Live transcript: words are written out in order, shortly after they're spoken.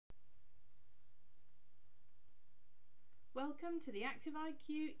Welcome to the Active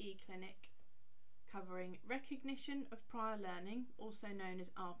IQ eClinic, covering recognition of prior learning, also known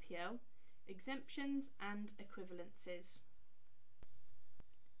as RPL, exemptions and equivalences.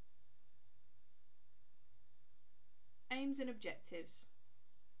 Aims and objectives.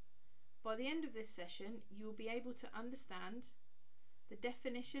 By the end of this session, you will be able to understand the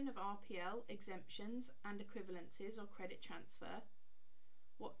definition of RPL, exemptions and equivalences or credit transfer,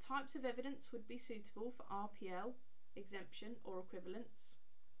 what types of evidence would be suitable for RPL, exemption or equivalence,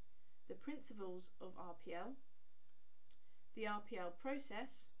 the principles of RPL, the RPL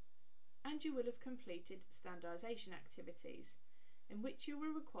process, and you will have completed standardisation activities in which you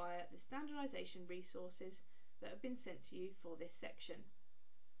will require the standardisation resources that have been sent to you for this section.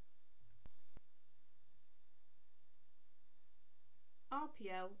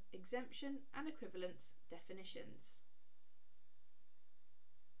 RPL, exemption and equivalence definitions.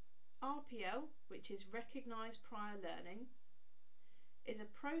 RPL, which is Recognised Prior Learning, is a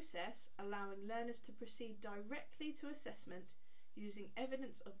process allowing learners to proceed directly to assessment using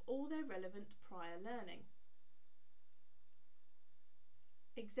evidence of all their relevant prior learning.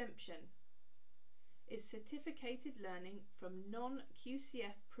 Exemption is certificated learning from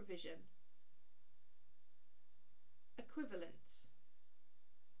non-QCF provision. Equivalence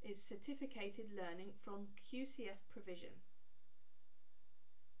is certificated learning from QCF provision.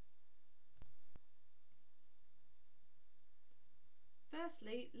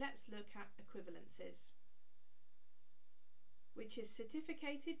 Firstly, let's look at equivalences, which is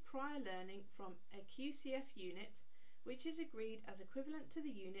certificated prior learning from a QCF unit which is agreed as equivalent to the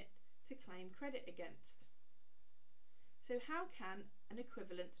unit to claim credit against. So how can an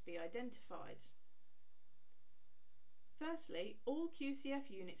equivalence be identified? Firstly, all QCF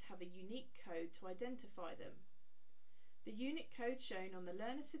units have a unique code to identify them. The unit code shown on the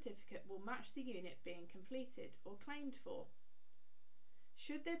learner certificate will match the unit being completed or claimed for.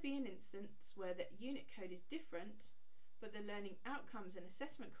 Should there be an instance where the unit code is different, but the learning outcomes and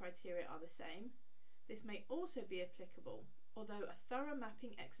assessment criteria are the same, this may also be applicable, although a thorough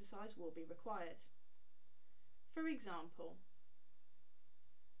mapping exercise will be required. For example,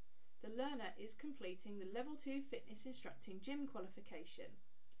 the learner is completing the Level 2 Fitness Instructing Gym qualification.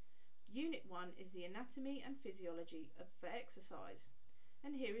 Unit 1 is the anatomy and physiology for exercise,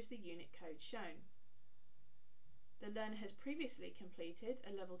 and here is the unit code shown. The learner has previously completed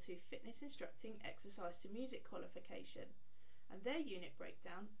a Level 2 Fitness Instructing Exercise to Music qualification, and their unit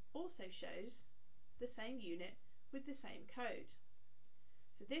breakdown also shows the same unit with the same code.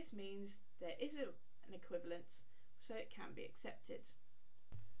 So this means there is an equivalence, so it can be accepted.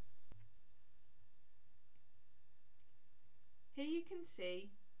 Here you can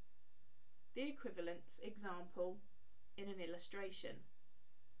see the equivalence example in an illustration.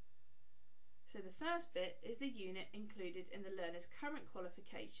 So the first bit is the unit included in the learner's current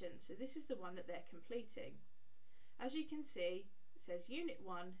qualification, so this is the one that they're completing. As you can see, it says Unit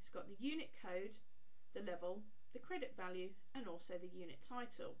 1, it's got the unit code, the level, the credit value and also the unit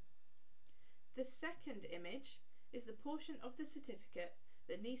title. The second image is the portion of the certificate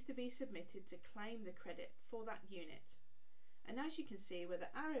that needs to be submitted to claim the credit for that unit. And as you can see where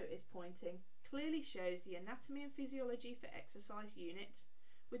the arrow is pointing clearly shows the anatomy and physiology for exercise unit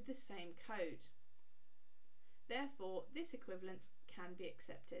with the same code. Therefore, this equivalence can be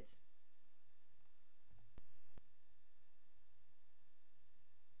accepted.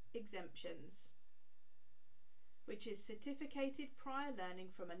 Exemptions, which is certificated prior learning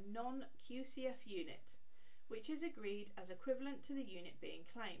from a non-QCF unit, which is agreed as equivalent to the unit being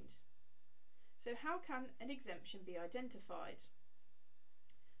claimed. So how can an exemption be identified?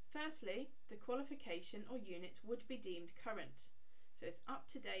 Firstly, the qualification or unit would be deemed current, so it's up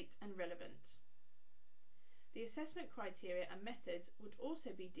to date and relevant. The assessment criteria and methods would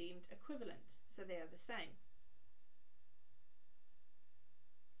also be deemed equivalent, so they are the same.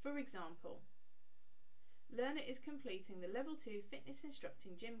 For example, learner is completing the Level 2 Fitness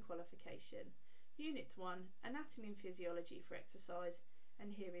Instructing Gym qualification, Unit 1 Anatomy and Physiology for Exercise,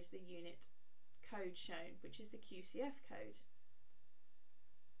 and here is the unit code shown, which is the QCF code.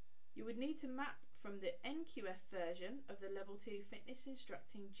 You would need to map from the NQF version of the Level 2 Fitness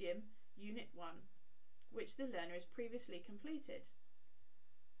Instructing Gym Unit 1, which the learner has previously completed,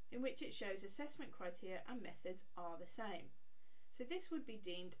 in which it shows assessment criteria and methods are the same. So this would be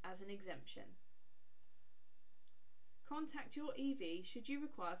deemed as an exemption. Contact your EV should you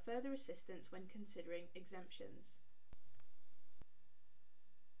require further assistance when considering exemptions.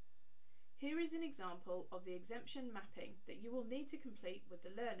 Here is an example of the exemption mapping that you will need to complete with the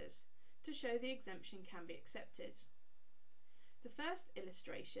learners to show the exemption can be accepted. The first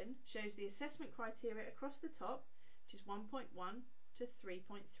illustration shows the assessment criteria across the top which is 1.1 to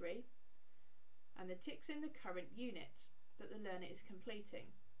 3.3, and the ticks in the current unit that the learner is completing,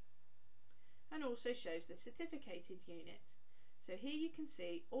 and also shows the certificated unit. So here you can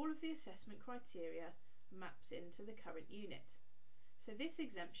see all of the assessment criteria maps into the current unit. So this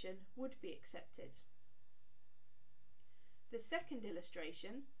exemption would be accepted. The second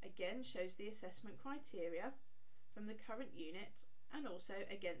illustration again shows the assessment criteria from the current unit and also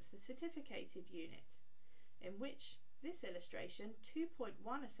against the certificated unit, in which this illustration 2.1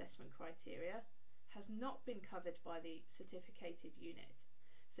 assessment criteria has not been covered by the certificated unit.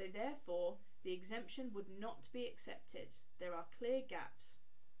 So therefore the exemption would not be accepted. There are clear gaps.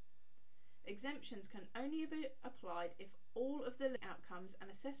 Exemptions can only be applied if all of the outcomes and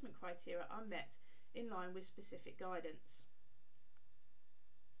assessment criteria are met in line with specific guidance.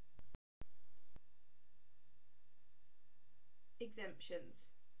 Exemptions.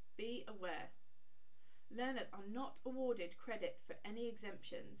 Be aware. Learners are not awarded credit for any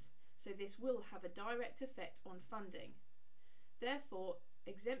exemptions, so this will have a direct effect on funding. Therefore,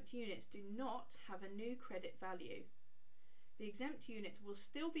 exempt units do not have a new credit value. The exempt unit will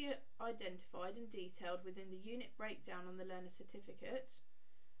still be identified and detailed within the unit breakdown on the learner certificate,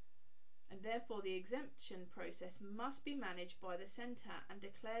 and therefore the exemption process must be managed by the centre and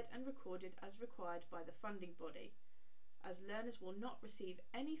declared and recorded as required by the funding body, as learners will not receive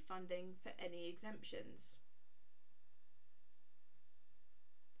any funding for any exemptions.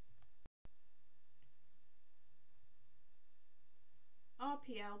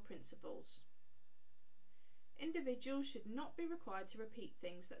 RPL principles. Individuals should not be required to repeat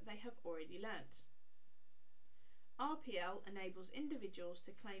things that they have already learnt. RPL enables individuals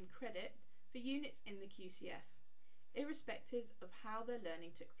to claim credit for units in the QCF, irrespective of how their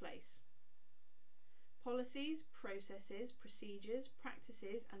learning took place. Policies, processes, procedures,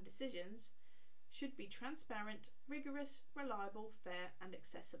 practices and decisions should be transparent, rigorous, reliable, fair and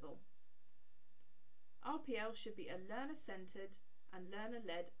accessible. RPL should be a learner-centred and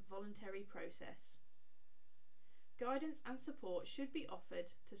learner-led voluntary process. Guidance and support should be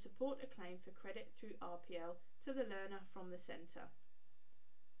offered to support a claim for credit through RPL to the learner from the centre.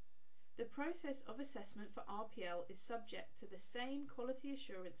 The process of assessment for RPL is subject to the same quality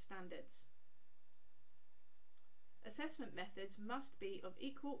assurance standards. Assessment methods must be of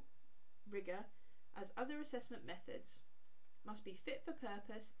equal rigour as other assessment methods, must be fit for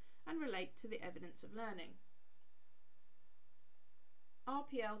purpose and relate to the evidence of learning.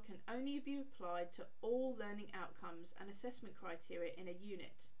 RPL can only be applied to all learning outcomes and assessment criteria in a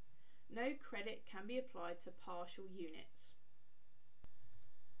unit. No credit can be applied to partial units.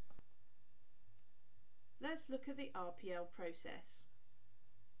 Let's look at the RPL process.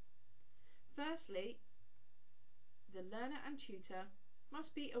 Firstly, the learner and tutor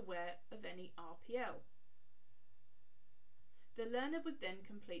must be aware of any RPL. The learner would then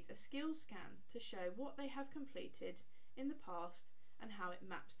complete a skills scan to show what they have completed in the past and how it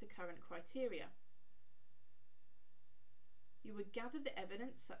maps to current criteria. You would gather the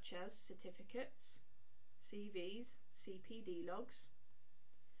evidence such as certificates, CVs, CPD logs,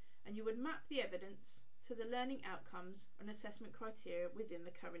 and you would map the evidence to the learning outcomes and assessment criteria within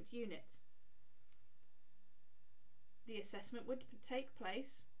the current unit. The assessment would take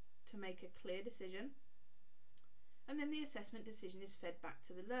place to make a clear decision, and then the assessment decision is fed back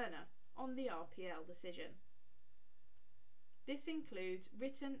to the learner on the RPL decision. This includes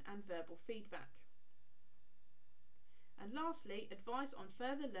written and verbal feedback. And lastly, advice on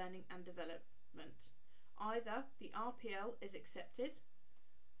further learning and development. Either the RPL is accepted,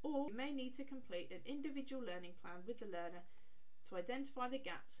 or you may need to complete an individual learning plan with the learner to identify the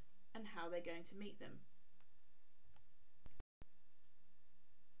gaps and how they're going to meet them.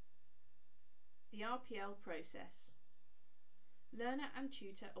 The RPL process. Learner and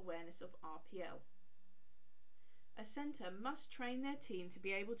tutor awareness of RPL. A centre must train their team to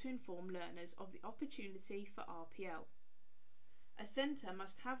be able to inform learners of the opportunity for RPL. A centre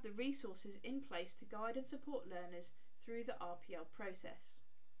must have the resources in place to guide and support learners through the RPL process.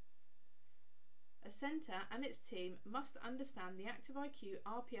 A centre and its team must understand the Active IQ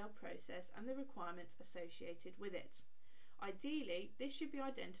RPL process and the requirements associated with it. Ideally, this should be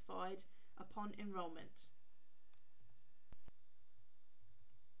identified upon enrolment.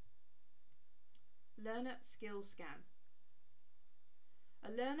 Learner skills scan.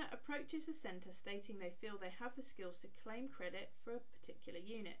 A learner approaches the centre stating they feel they have the skills to claim credit for a particular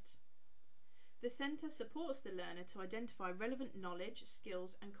unit. The centre supports the learner to identify relevant knowledge,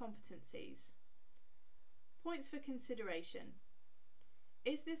 skills and competencies. Points for consideration.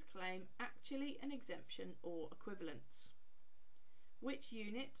 Is this claim actually an exemption or equivalence? Which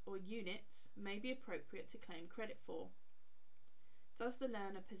unit or units may be appropriate to claim credit for? Does the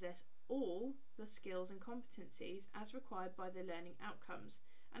learner possess all the skills and competencies as required by the learning outcomes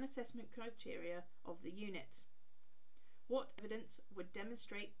and assessment criteria of the unit? What evidence would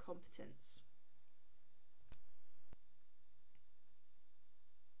demonstrate competence?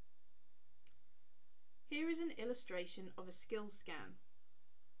 Here is an illustration of a skills scan.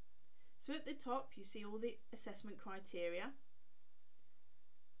 So at the top you see all the assessment criteria,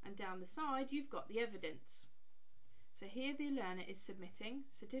 and down the side you've got the evidence. So here the learner is submitting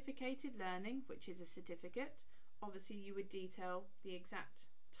certificated learning, which is a certificate. Obviously you would detail the exact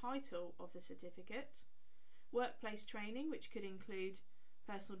title of the certificate. Workplace training, which could include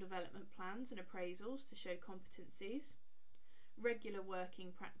personal development plans and appraisals to show competencies. Regular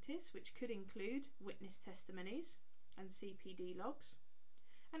working practice, which could include witness testimonies and CPD logs.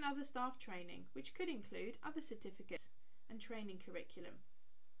 And other staff training, which could include other certificates and training curriculum.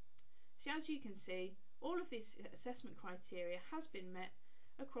 So as you can see, all of these assessment criteria has been met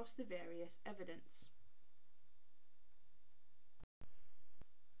across the various evidence.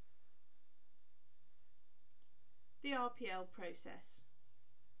 The RPL process.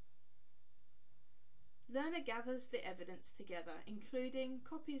 Learner gathers the evidence together, including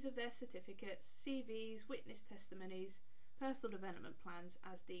copies of their certificates, CVs, witness testimonies, personal development plans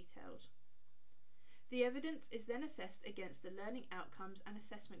as detailed. The evidence is then assessed against the learning outcomes and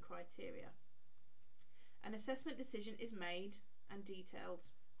assessment criteria. An assessment decision is made and detailed.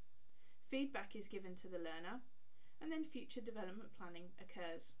 Feedback is given to the learner, and then future development planning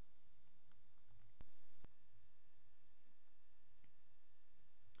occurs.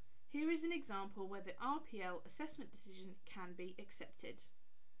 Here is an example where the RPL assessment decision can be accepted.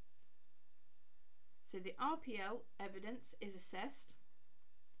 So the RPL evidence is assessed.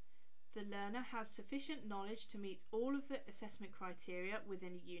 The learner has sufficient knowledge to meet all of the assessment criteria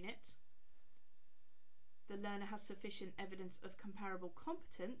within a unit. The learner has sufficient evidence of comparable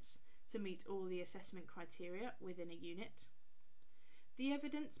competence to meet all the assessment criteria within a unit. The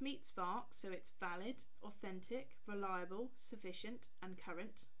evidence meets VARC, so it's valid, authentic, reliable, sufficient and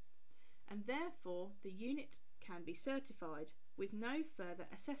current, and therefore the unit can be certified with no further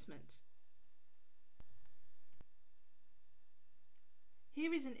assessment.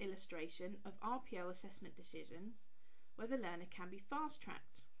 Here is an illustration of RPL assessment decisions where the learner can be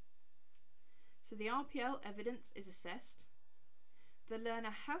fast-tracked. So the RPL evidence is assessed. The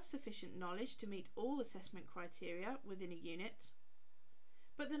learner has sufficient knowledge to meet all assessment criteria within a unit,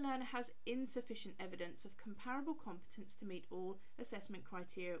 but the learner has insufficient evidence of comparable competence to meet all assessment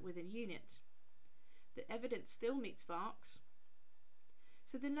criteria within a unit. The evidence still meets VARCs,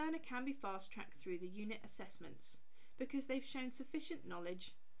 so the learner can be fast-tracked through the unit assessments because they've shown sufficient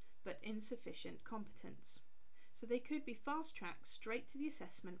knowledge but insufficient competence. So they could be fast-tracked straight to the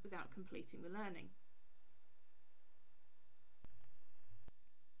assessment without completing the learning.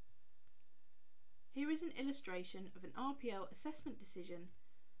 Here is an illustration of an RPL assessment decision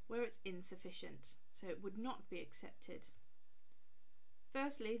where it's insufficient, so it would not be accepted.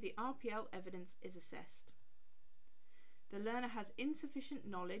 Firstly, the RPL evidence is assessed. The learner has insufficient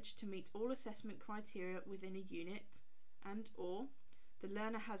knowledge to meet all assessment criteria within a unit, and/or the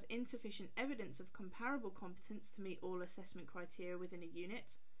learner has insufficient evidence of comparable competence to meet all assessment criteria within a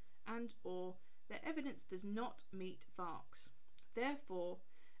unit, and/or the evidence does not meet VARCs. Therefore,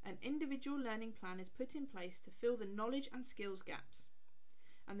 an individual learning plan is put in place to fill the knowledge and skills gaps,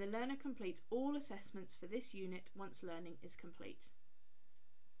 and the learner completes all assessments for this unit once learning is complete.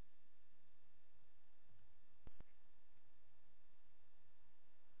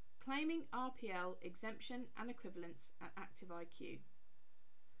 Claiming RPL exemption and equivalence at Active IQ.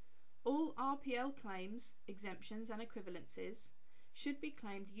 All RPL claims, exemptions and equivalences should be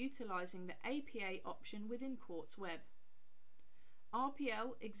claimed utilising the APA option within Quartz Web.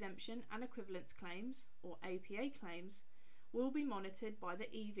 RPL exemption and equivalence claims, or APA claims, will be monitored by the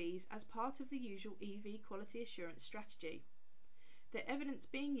EVs as part of the usual EV quality assurance strategy. The evidence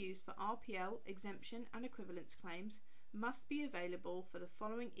being used for RPL exemption and equivalence claims must be available for the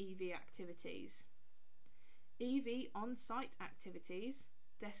following EV activities: EV on-site activities,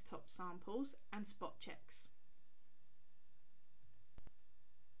 desktop samples and spot checks.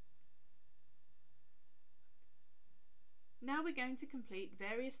 Now we're going to complete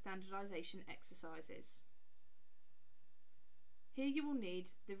various standardisation exercises. Here you will need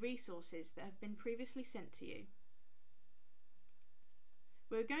the resources that have been previously sent to you.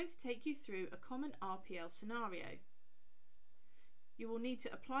 We're going to take you through a common RPL scenario. You will need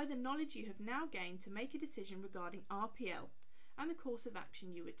to apply the knowledge you have now gained to make a decision regarding RPL and the course of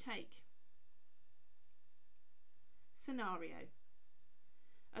action you would take. Scenario: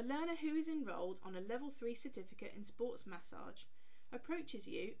 A learner who is enrolled on a Level 3 certificate in sports massage approaches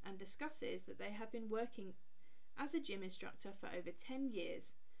you and discusses that they have been working as a gym instructor for over 10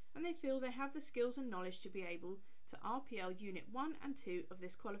 years and they feel they have the skills and knowledge to be able to RPL Unit 1 and 2 of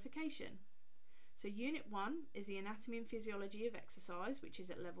this qualification. So Unit 1 is the Anatomy and Physiology of Exercise, which is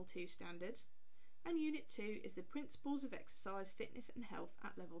at Level 2 standard, and Unit 2 is the Principles of Exercise, Fitness and Health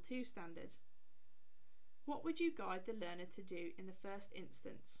at Level 2 standard. What would you guide the learner to do in the first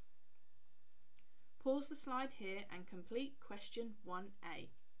instance? Pause the slide here and complete question 1A.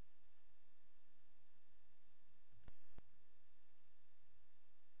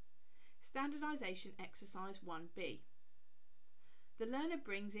 Standardisation Exercise 1B. The learner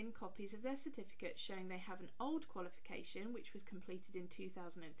brings in copies of their certificate showing they have an old qualification which was completed in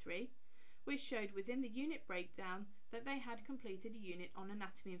 2003, which showed within the unit breakdown that they had completed a unit on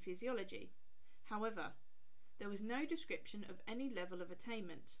anatomy and physiology. However, there was no description of any level of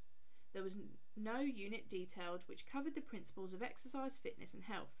attainment. There was no unit detailed which covered the principles of exercise, fitness and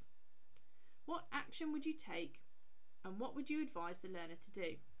health. What action would you take and what would you advise the learner to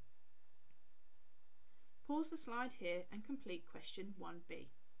do? Pause the slide here and complete question 1B.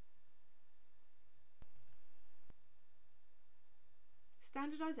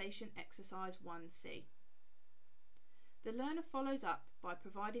 Standardisation Exercise 1C. The learner follows up by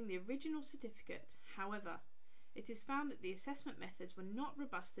providing the original certificate. However, it is found that the assessment methods were not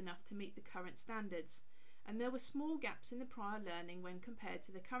robust enough to meet the current standards, and there were small gaps in the prior learning when compared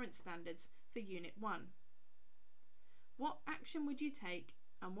to the current standards for Unit 1. What action would you take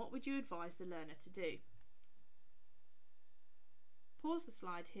and what would you advise the learner to do? Pause the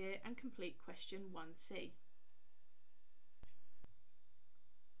slide here and complete question 1C.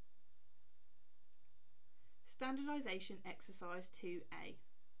 Standardisation Exercise 2A.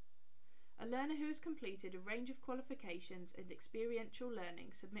 A learner who has completed a range of qualifications and experiential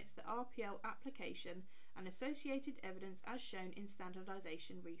learning submits the RPL application and associated evidence as shown in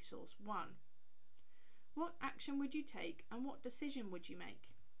Standardisation Resource 1. What action would you take and what decision would you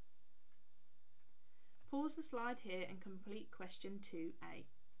make? Pause the slide here and complete question 2A.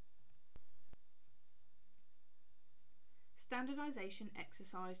 Standardisation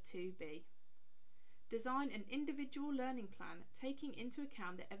Exercise 2B. Design an individual learning plan taking into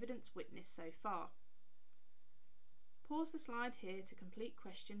account the evidence witnessed so far. Pause the slide here to complete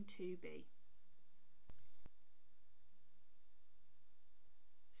question 2B.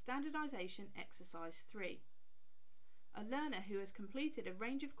 Standardisation Exercise 3. A learner who has completed a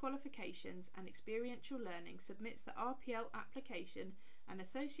range of qualifications and experiential learning submits the RPL application and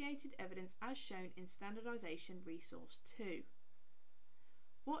associated evidence as shown in Standardisation Resource 2.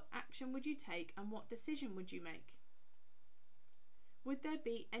 What action would you take and what decision would you make? Would there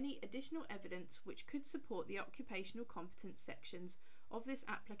be any additional evidence which could support the occupational competence sections of this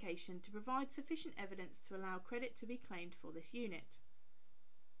application to provide sufficient evidence to allow credit to be claimed for this unit?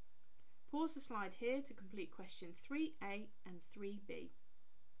 Pause the slide here to complete question 3A and 3B.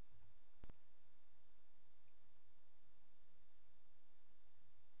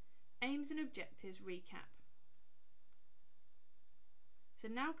 Aims and objectives recap. So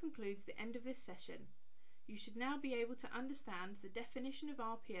now concludes the end of this session. You should now be able to understand the definition of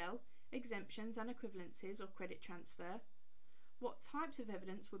RPL, exemptions and equivalencies or credit transfer, what types of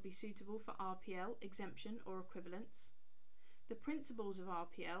evidence would be suitable for RPL, exemption or equivalence, the principles of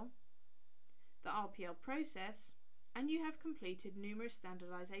RPL, the RPL process, and you have completed numerous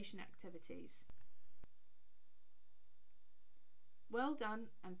standardisation activities. Well done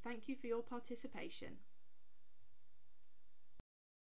and thank you for your participation.